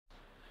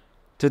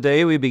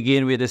Today we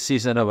begin with the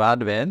season of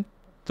Advent.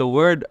 The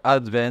word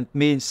Advent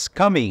means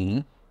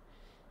coming.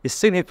 It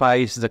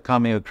signifies the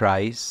coming of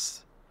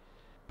Christ.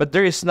 But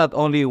there is not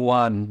only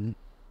one,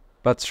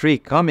 but three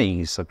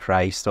comings of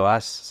Christ to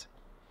us.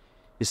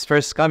 His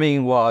first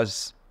coming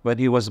was when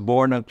he was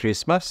born on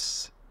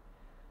Christmas.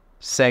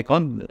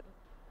 Second,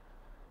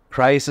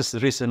 Christ as the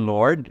risen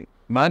Lord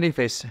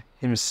manifests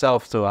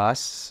himself to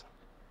us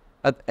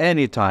at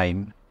any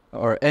time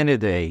or any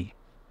day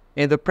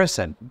in the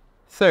present.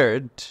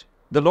 Third,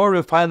 the Lord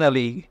will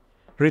finally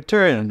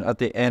return at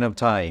the end of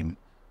time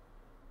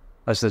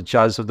as the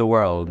judge of the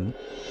world.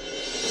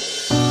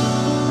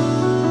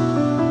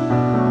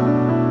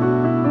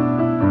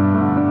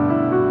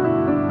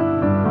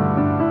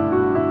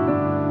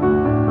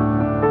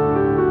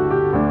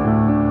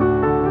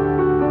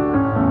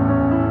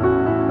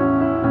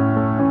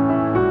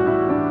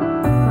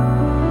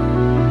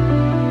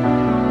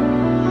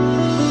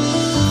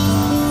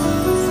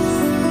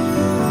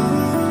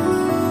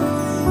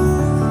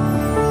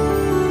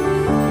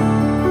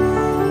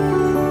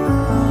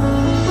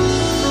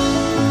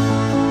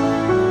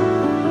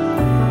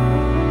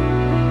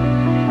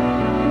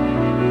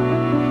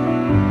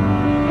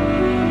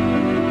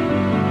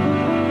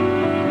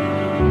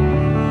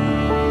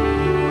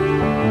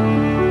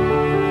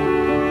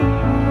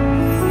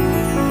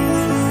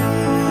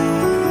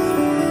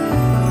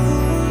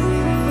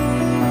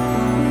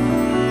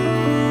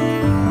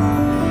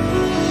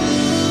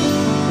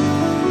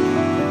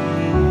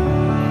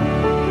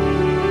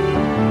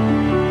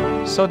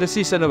 So the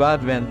season of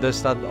Advent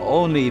does not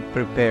only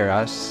prepare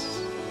us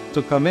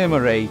to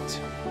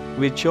commemorate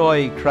with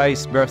joy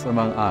Christ's birth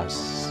among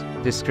us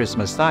this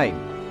Christmas time.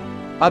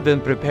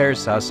 Advent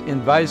prepares us,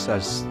 invites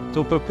us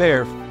to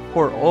prepare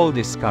for all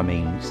these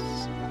comings.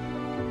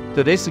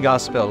 Today's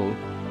Gospel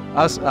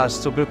asks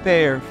us to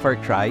prepare for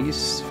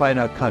Christ's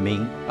final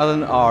coming at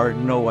an hour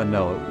no one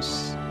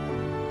knows.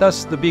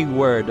 Thus, the big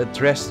word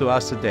addressed to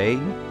us today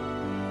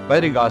by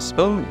the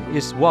Gospel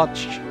is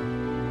watch.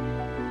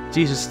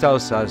 Jesus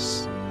tells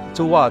us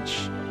to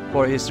watch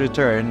for his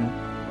return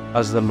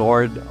as the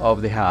Lord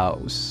of the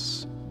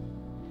house.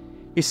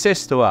 He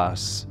says to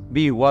us,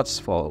 be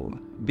watchful,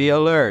 be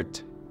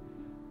alert.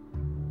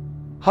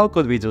 How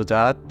could we do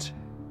that?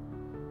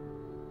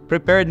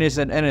 Preparedness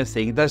in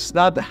anything does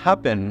not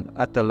happen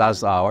at the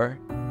last hour.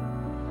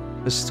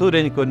 A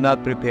student could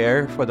not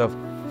prepare for the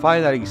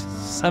final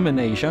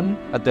examination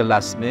at the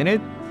last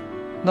minute.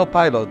 No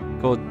pilot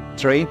could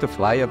train to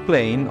fly a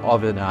plane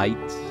overnight.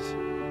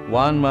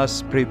 One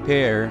must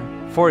prepare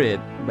for it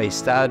by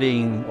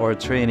studying or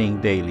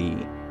training daily.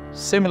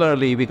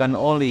 Similarly, we can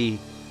only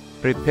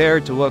prepare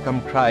to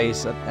welcome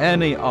Christ at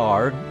any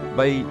hour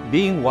by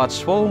being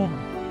watchful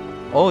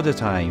all the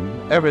time,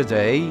 every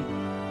day,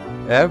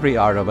 every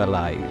hour of our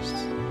lives.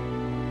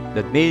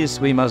 That means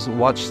we must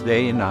watch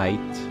day and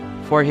night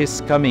for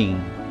his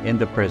coming in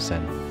the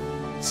present.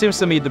 It seems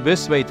to me the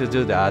best way to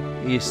do that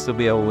is to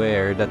be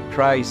aware that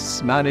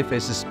Christ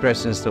manifests his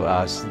presence to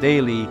us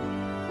daily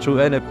through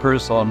any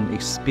person,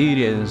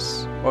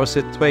 experience, or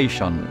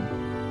situation,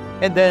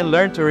 and then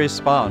learn to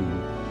respond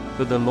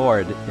to the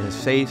Lord in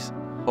faith,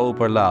 hope,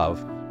 or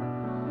love.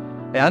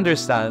 I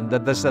understand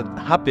that does not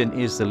happen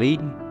easily.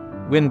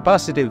 When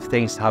positive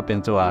things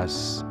happen to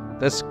us,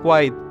 that's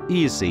quite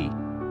easy.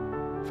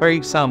 For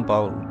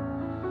example,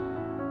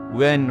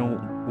 when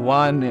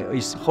one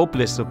is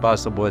hopeless to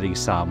pass a board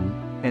exam,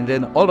 and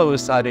then all of a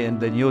sudden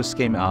the news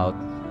came out,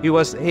 he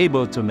was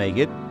able to make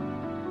it,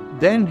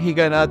 then he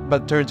cannot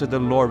but turn to the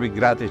Lord with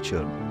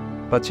gratitude.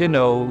 But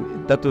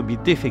that would be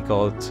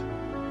difficult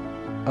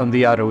on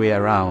the other way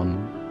around.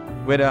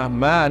 When a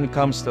man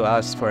comes to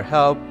us for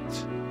help,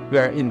 we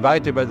are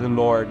invited by the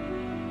Lord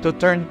to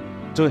turn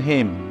to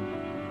him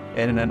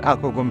in an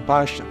act of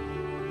compassion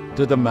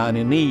to the man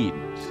in need.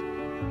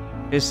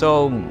 And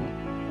so,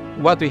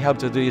 what we have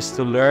to do is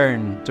to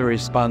learn to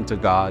respond to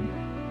God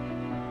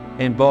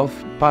in both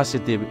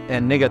positive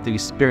and negative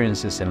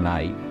experiences in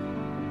life.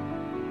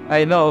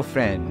 I know a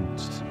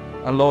friend,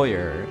 a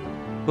lawyer,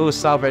 who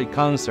suffered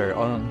cancer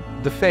on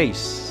the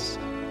face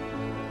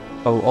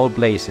of all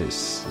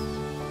places.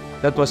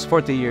 That was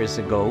 40 years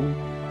ago.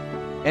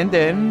 And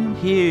then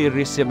he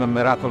received a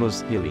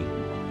miraculous healing.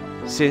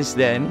 Since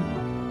then,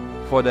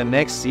 for the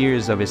next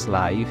years of his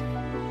life,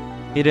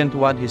 he didn't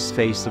want his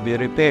face to be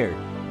repaired.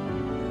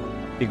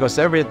 Because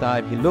every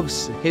time he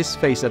looks his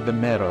face at the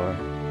mirror,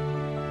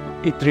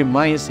 it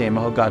reminds him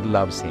how God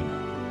loves him.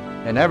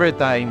 And every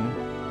time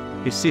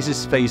he sees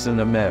his face in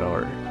the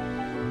mirror,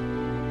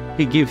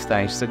 he gives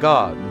thanks to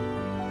God.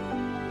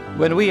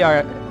 When we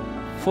are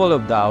full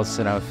of doubts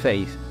in our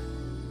faith,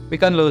 we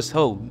can lose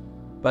hope,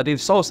 but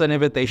it's also an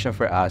invitation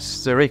for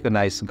us to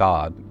recognize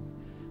God,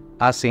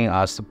 asking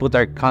us to put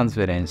our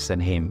confidence in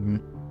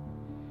him.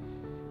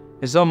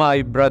 And so,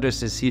 my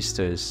brothers and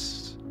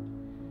sisters,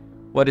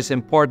 what is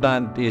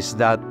important is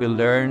that we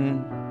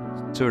learn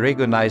to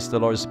recognize the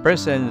Lord's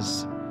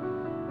presence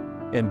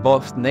in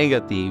both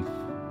negative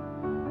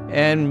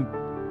and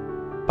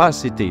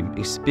positive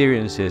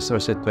experiences or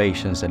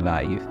situations in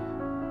life.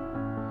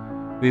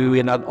 We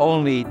will not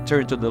only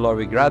turn to the Lord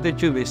with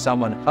gratitude when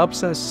someone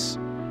helps us,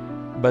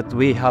 but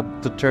we have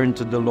to turn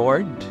to the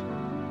Lord,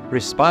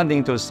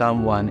 responding to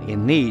someone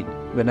in need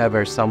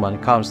whenever someone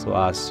comes to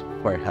us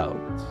for help.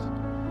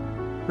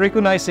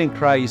 Recognizing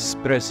Christ's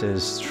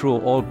presence through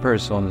all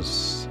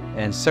persons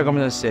and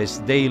circumstances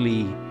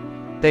daily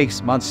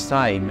takes much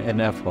time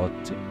and effort.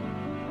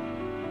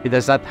 It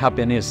does not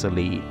happen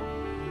easily.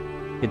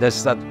 It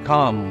does not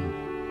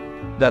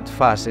come that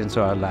fast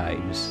into our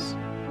lives.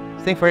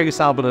 Think, for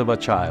example, of a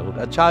child.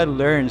 A child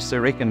learns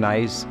to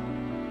recognize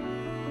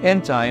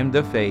in time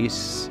the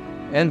face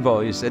and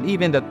voice and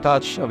even the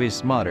touch of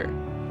his mother.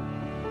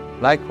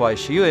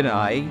 Likewise, you and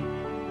I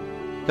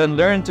can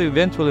learn to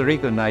eventually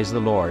recognize the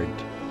Lord.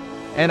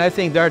 And I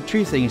think there are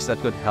three things that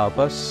could help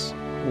us.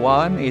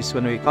 One is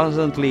when we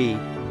constantly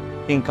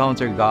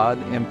encounter God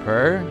in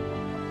prayer.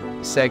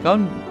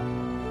 Second,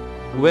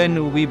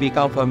 when we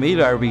become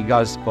familiar with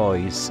God's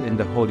voice in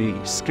the Holy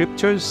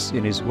Scriptures,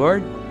 in His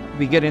Word,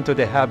 we get into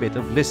the habit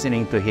of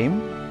listening to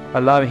Him,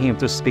 allowing Him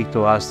to speak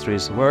to us through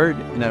His Word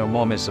in our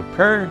moments of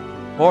prayer,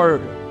 or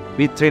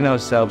we train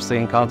ourselves to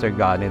encounter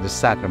God in the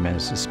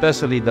sacraments,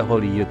 especially the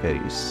Holy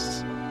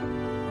Eucharist.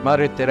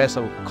 Mother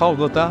Teresa of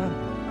Calcutta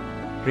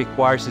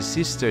requires the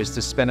sisters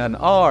to spend an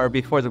hour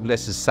before the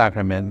Blessed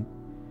Sacrament,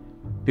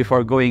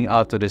 before going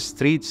out to the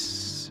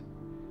streets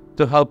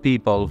to help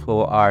people who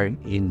are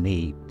in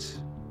need.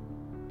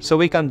 So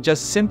we can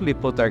just simply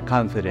put our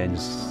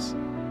confidence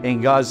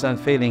in God's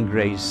unfailing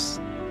grace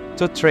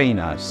to train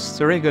us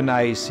to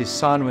recognize His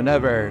Son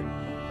whenever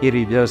He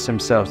reveals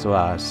Himself to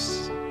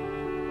us.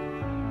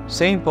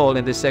 St. Paul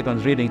in the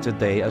second reading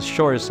today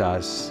assures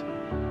us,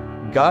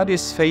 God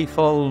is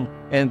faithful,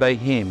 and by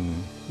Him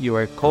you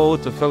are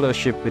called to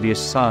fellowship with His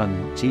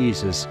Son,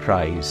 Jesus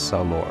Christ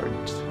our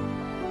Lord.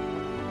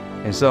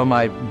 And so,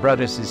 my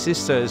brothers and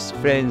sisters,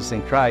 friends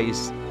in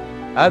Christ,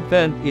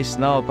 Advent is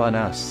now upon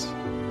us.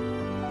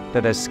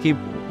 Let us keep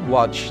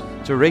watch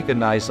to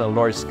recognize our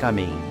Lord's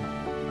coming,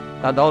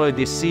 not only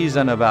this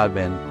season of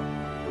Advent,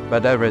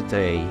 but every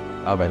day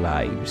of our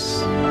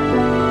lives.